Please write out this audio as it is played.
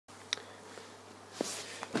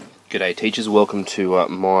G'day teachers, welcome to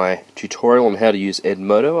my tutorial on how to use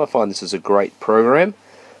Edmodo. I find this is a great program,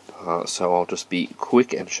 so I'll just be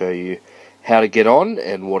quick and show you how to get on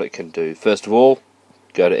and what it can do. First of all,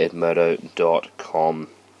 go to edmodo.com.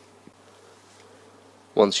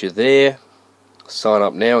 Once you're there, sign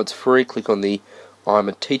up now, it's free. Click on the I'm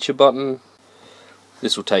a Teacher button.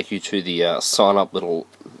 This will take you to the sign up little,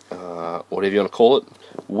 whatever you want to call it,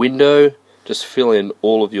 window. Just fill in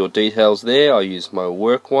all of your details there. I use my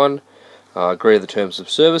work one. Agree to the terms of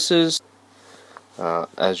services.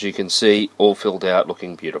 As you can see, all filled out,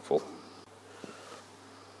 looking beautiful.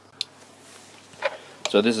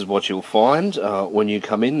 So this is what you'll find when you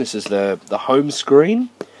come in. This is the home screen.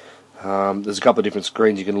 There's a couple of different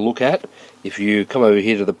screens you can look at. If you come over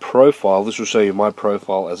here to the profile, this will show you my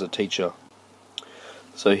profile as a teacher.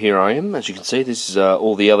 So here I am. As you can see, this is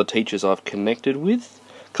all the other teachers I've connected with.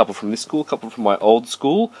 A couple from this school, a couple from my old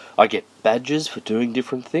school. I get badges for doing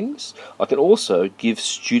different things. I can also give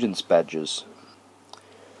students badges.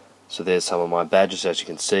 So there's some of my badges. As you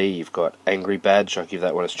can see, you've got angry badge. I give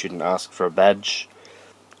that when a student asks for a badge.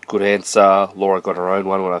 Good answer. Laura got her own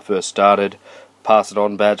one when I first started. Pass it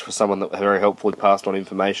on badge for someone that very helpfully passed on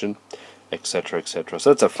information, etc., etc.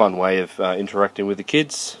 So that's a fun way of interacting with the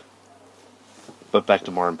kids. But back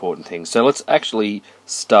to more important things. So let's actually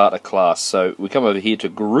start a class. So we come over here to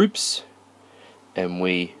groups and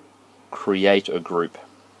we create a group.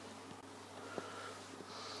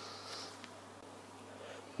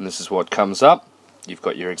 And this is what comes up. You've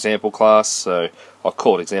got your example class. So I'll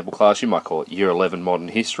call it example class. You might call it Year 11 Modern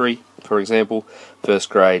History, for example. First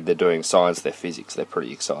grade, they're doing science, they're physics. They're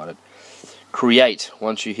pretty excited. Create.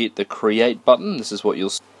 Once you hit the create button, this is what you'll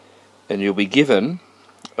see. And you'll be given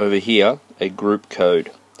over here a group code.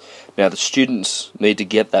 Now the students need to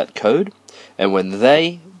get that code, and when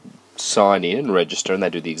they sign in and register, and they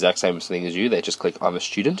do the exact same thing as you, they just click I'm a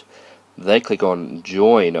student, they click on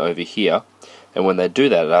join over here, and when they do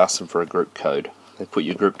that it asks them for a group code. They put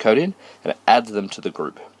your group code in and it adds them to the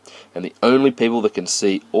group, and the only people that can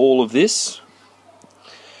see all of this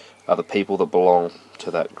are the people that belong to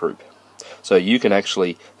that group. So you can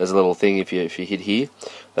actually, there's a little thing if you hit here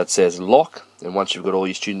that says lock, and once you've got all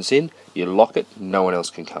your students in, you lock it, no one else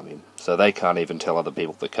can come in. So they can't even tell other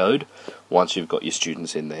people the code once you've got your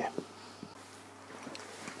students in there.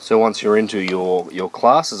 So once you're into your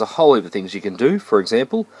class, there's a whole heap of things you can do. For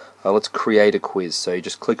example, let's create a quiz. So you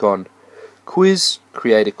just click on quiz,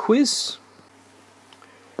 create a quiz.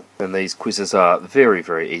 And these quizzes are very,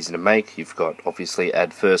 very easy to make. You've got obviously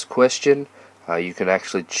add first question. You can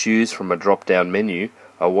actually choose from a drop-down menu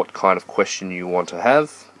what kind of question you want to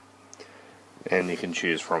have, and you can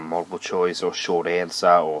choose from multiple choice or short answer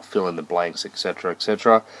or fill in the blanks, etc.,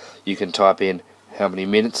 etc. You can type in how many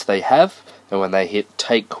minutes they have, and when they hit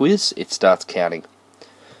take quiz, it starts counting.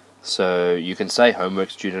 So you can say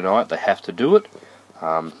homework's due tonight, they have to do it.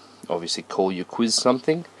 Obviously call your quiz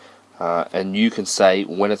something, and you can say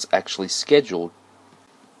when it's actually scheduled.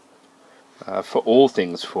 For all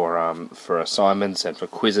things, for assignments and for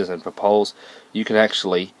quizzes and for polls, you can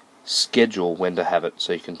actually schedule when to have it.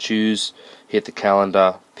 So you can choose, hit the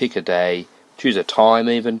calendar, pick a day, choose a time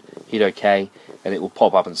even, hit OK, and it will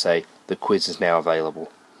pop up and say the quiz is now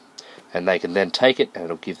available. And they can then take it and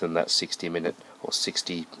it'll give them that 60-minute or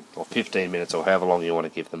 60 or 15 minutes or however long you want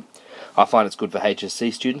to give them. I find it's good for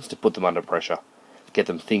HSC students to put them under pressure, get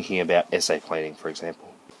them thinking about essay planning, for example.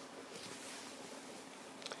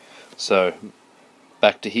 So,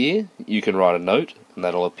 back to here, you can write a note, and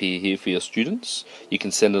that'll appear here for your students. You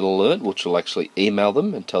can send an alert, which will actually email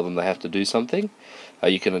them and tell them they have to do something.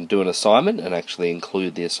 You can do an assignment and actually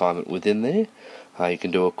include the assignment within there. You can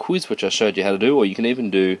do a quiz, which I showed you how to do, or you can even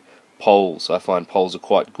do polls. I find polls are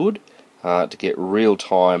quite good to get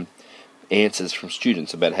real-time answers from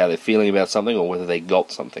students about how they're feeling about something or whether they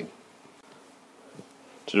got something.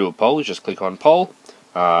 To do a poll, you just click on poll.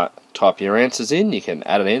 Type your answers in. You can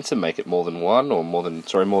add an answer, make it more than one or more than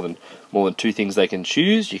two things they can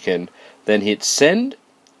choose. You can then hit send,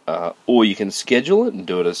 or you can schedule it and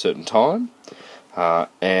do it at a certain time.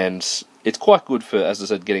 And it's quite good for, as I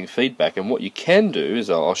said, getting feedback. And what you can do is,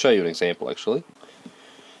 I'll show you an example actually.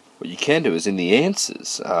 What you can do is in the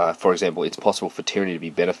answers, for example, it's possible for tyranny to be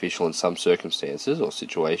beneficial in some circumstances or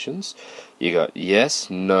situations. You got yes,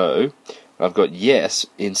 no. I've got yes,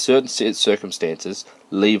 in certain circumstances,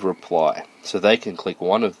 leave reply. So they can click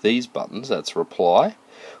one of these buttons, that's reply.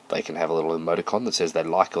 They can have a little emoticon that says they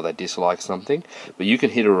like or they dislike something. But you can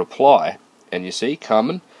hit a reply, and you see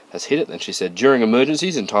Carmen has hit it, and she said, during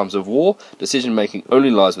emergencies and times of war, decision making only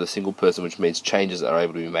lies with a single person, which means changes are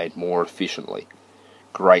able to be made more efficiently.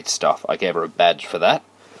 Great stuff. I gave her a badge for that.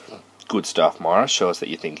 Good stuff, Myra. Show us that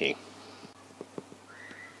you're thinking.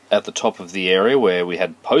 At the top of the area where we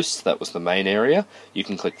had posts, that was the main area, you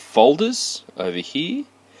can click folders over here,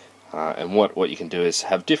 and what you can do is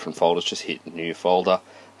have different folders. Just hit new folder,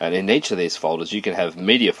 and in each of these folders you can have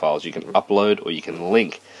media files you can upload, or you can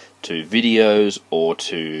link to videos or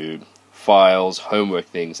to files, homework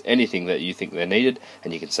things, anything that you think they're needed,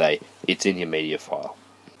 and you can say it's in your media file.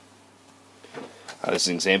 This is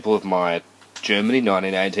an example of my Germany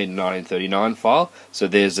 1918 to 1939 file. So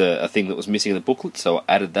there's a thing that was missing in the booklet, so I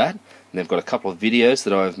added that, and they've got a couple of videos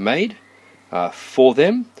that I've made for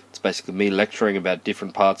them. It's basically me lecturing about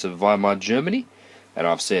different parts of Weimar Germany, and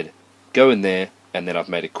I've said go in there, and then I've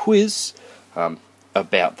made a quiz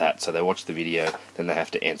about that. So they watch the video, then they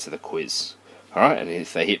have to answer the quiz. Alright, and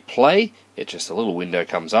if they hit play, it just a little window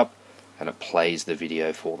comes up and it plays the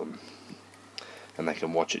video for them, and they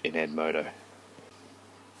can watch it in Edmodo.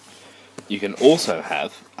 You can also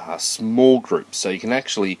have small groups, so you can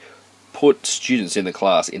actually put students in the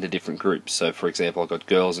class into different groups. So for example, I've got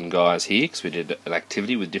girls and guys here because we did an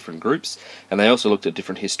activity with different groups, and they also looked at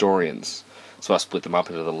different historians. So I split them up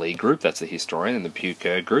into the lead group, that's the historian, and the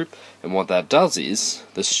Puker group, and what that does is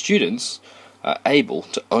the students are able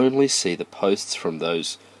to only see the posts from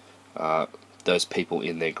those people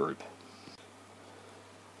in their group.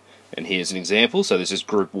 And here's an example. So this is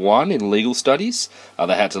Group 1 in Legal Studies.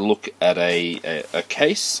 They had to look at a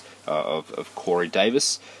case of Corey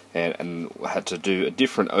Davis, and had to do a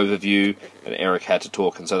different overview, and Eric had to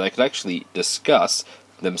talk, and so they could actually discuss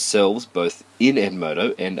themselves both in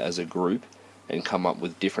Edmodo and as a group, and come up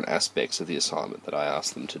with different aspects of the assignment that I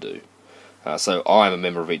asked them to do. So I'm a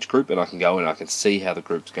member of each group, and I can go and I can see how the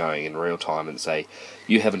group's going in real time and say,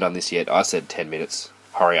 you haven't done this yet, I said 10 minutes,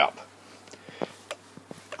 hurry up.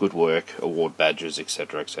 Good work, award badges,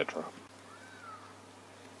 etc., etc.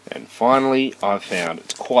 And finally, I've found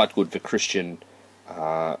it's quite good for Christian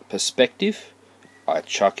perspective. I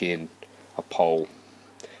chuck in a poll,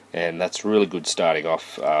 and that's really good starting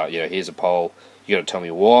off. Here's a poll, you got to tell me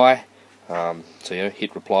why, so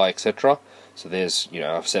hit reply, etc. So there's, I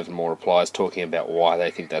have 7 more replies talking about why they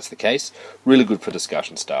think that's the case. Really good for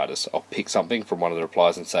discussion starters. I'll pick something from one of the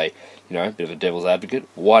replies and say, a bit of a devil's advocate,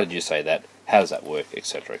 why did you say that? How does that work,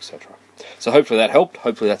 etc., etc. So hopefully that helped.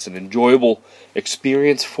 Hopefully that's an enjoyable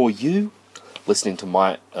experience for you, listening to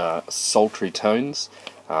my sultry tones,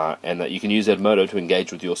 and that you can use Edmodo to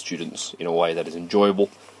engage with your students in a way that is enjoyable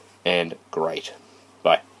and great.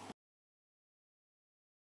 Bye.